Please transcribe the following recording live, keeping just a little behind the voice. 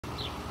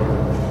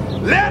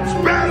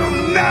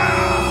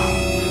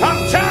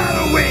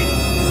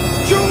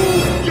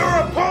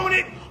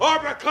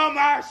become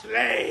our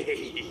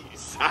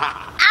slaves.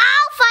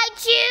 I'll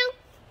fight you.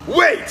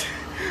 Wait,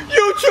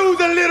 you choose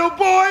a little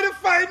boy to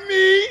fight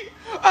me?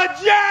 A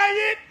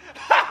giant?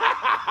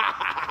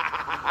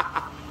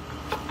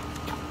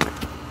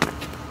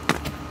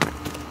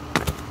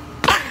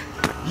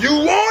 You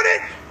want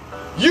it?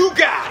 You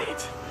got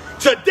it.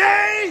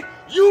 Today,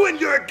 you and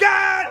your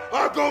God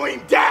are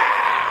going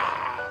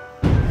down.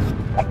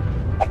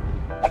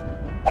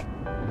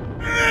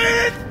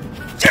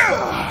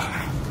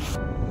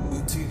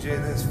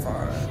 TJ this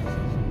far.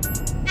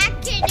 I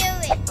can do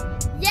it.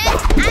 Yes,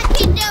 I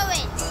can do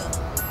it.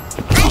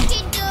 I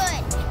can do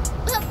it.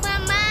 Put my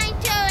mind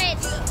to it.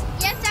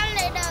 Yes, I'm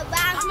little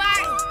boss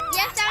smart.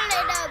 Yes, I'm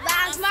little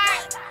boss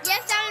smart.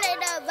 Yes, I'm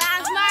little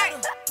boss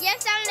smart.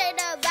 Yes, I'm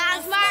little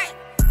boss smart.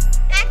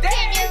 I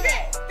can do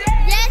it.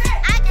 Yes,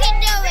 I can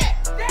do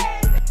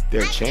it.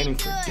 They're chanting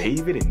for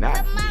David and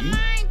not me?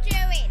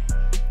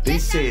 They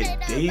said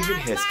David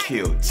has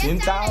killed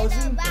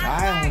 10,000, but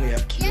I only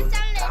have killed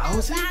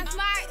 1,000?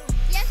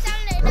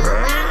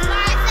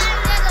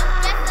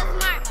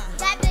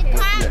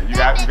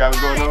 Yeah, you got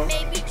what's going on?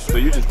 So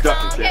you just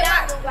ducking,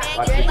 Chad.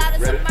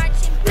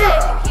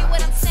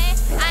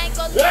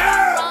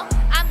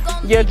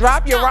 You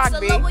drop your rock,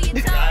 B. Okay,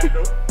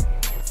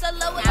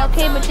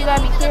 but you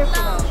gotta be careful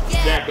though.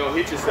 Jack, don't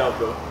hit yourself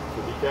though,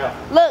 so be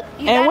careful. Look,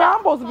 And where I'm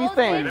supposed to be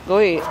standing. Go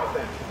ahead.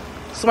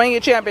 Swing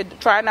your chair, but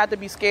try not to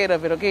be scared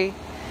of it, okay?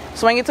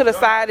 Swing it to the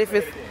side if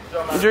it's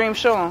Dream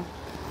Show.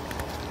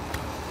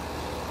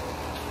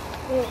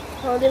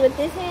 hold it with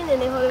this hand and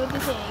then hold it with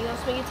this hand. You're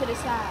gonna swing it to the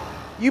side.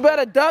 You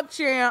better duck,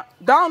 champ.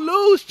 Don't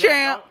lose,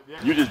 champ.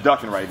 You just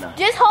ducking right now.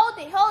 Just hold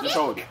it, hold Just it.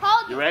 hold it.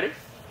 Hold You it. ready?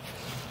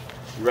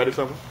 You ready,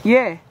 something?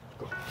 Yeah.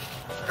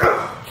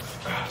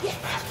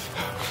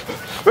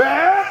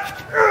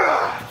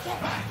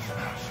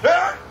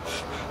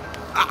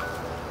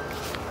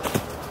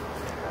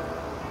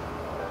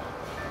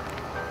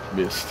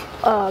 Missed.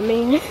 Oh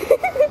man.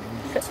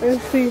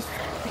 Let's see.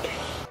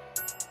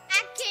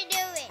 I can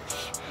do it.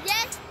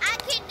 Yes, I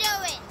can do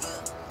it.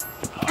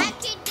 I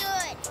can do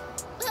it.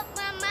 Put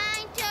my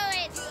mind to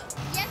it.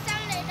 Yes,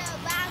 I'm little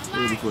boss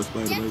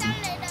smart. Yes,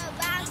 I'm little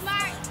boss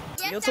smart.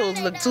 Yes, Your I'm toes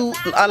look little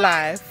too boss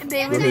alive.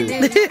 They really do.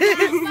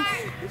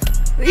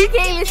 You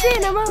can't even see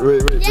them, huh? Wait.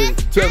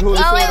 Chuck, hold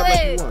the Oh, sword up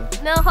like you wait.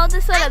 want. No, hold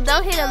the sword up.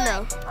 Don't hit him,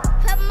 though.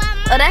 Put my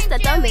mind Oh, that's the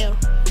to thumbnail.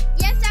 it.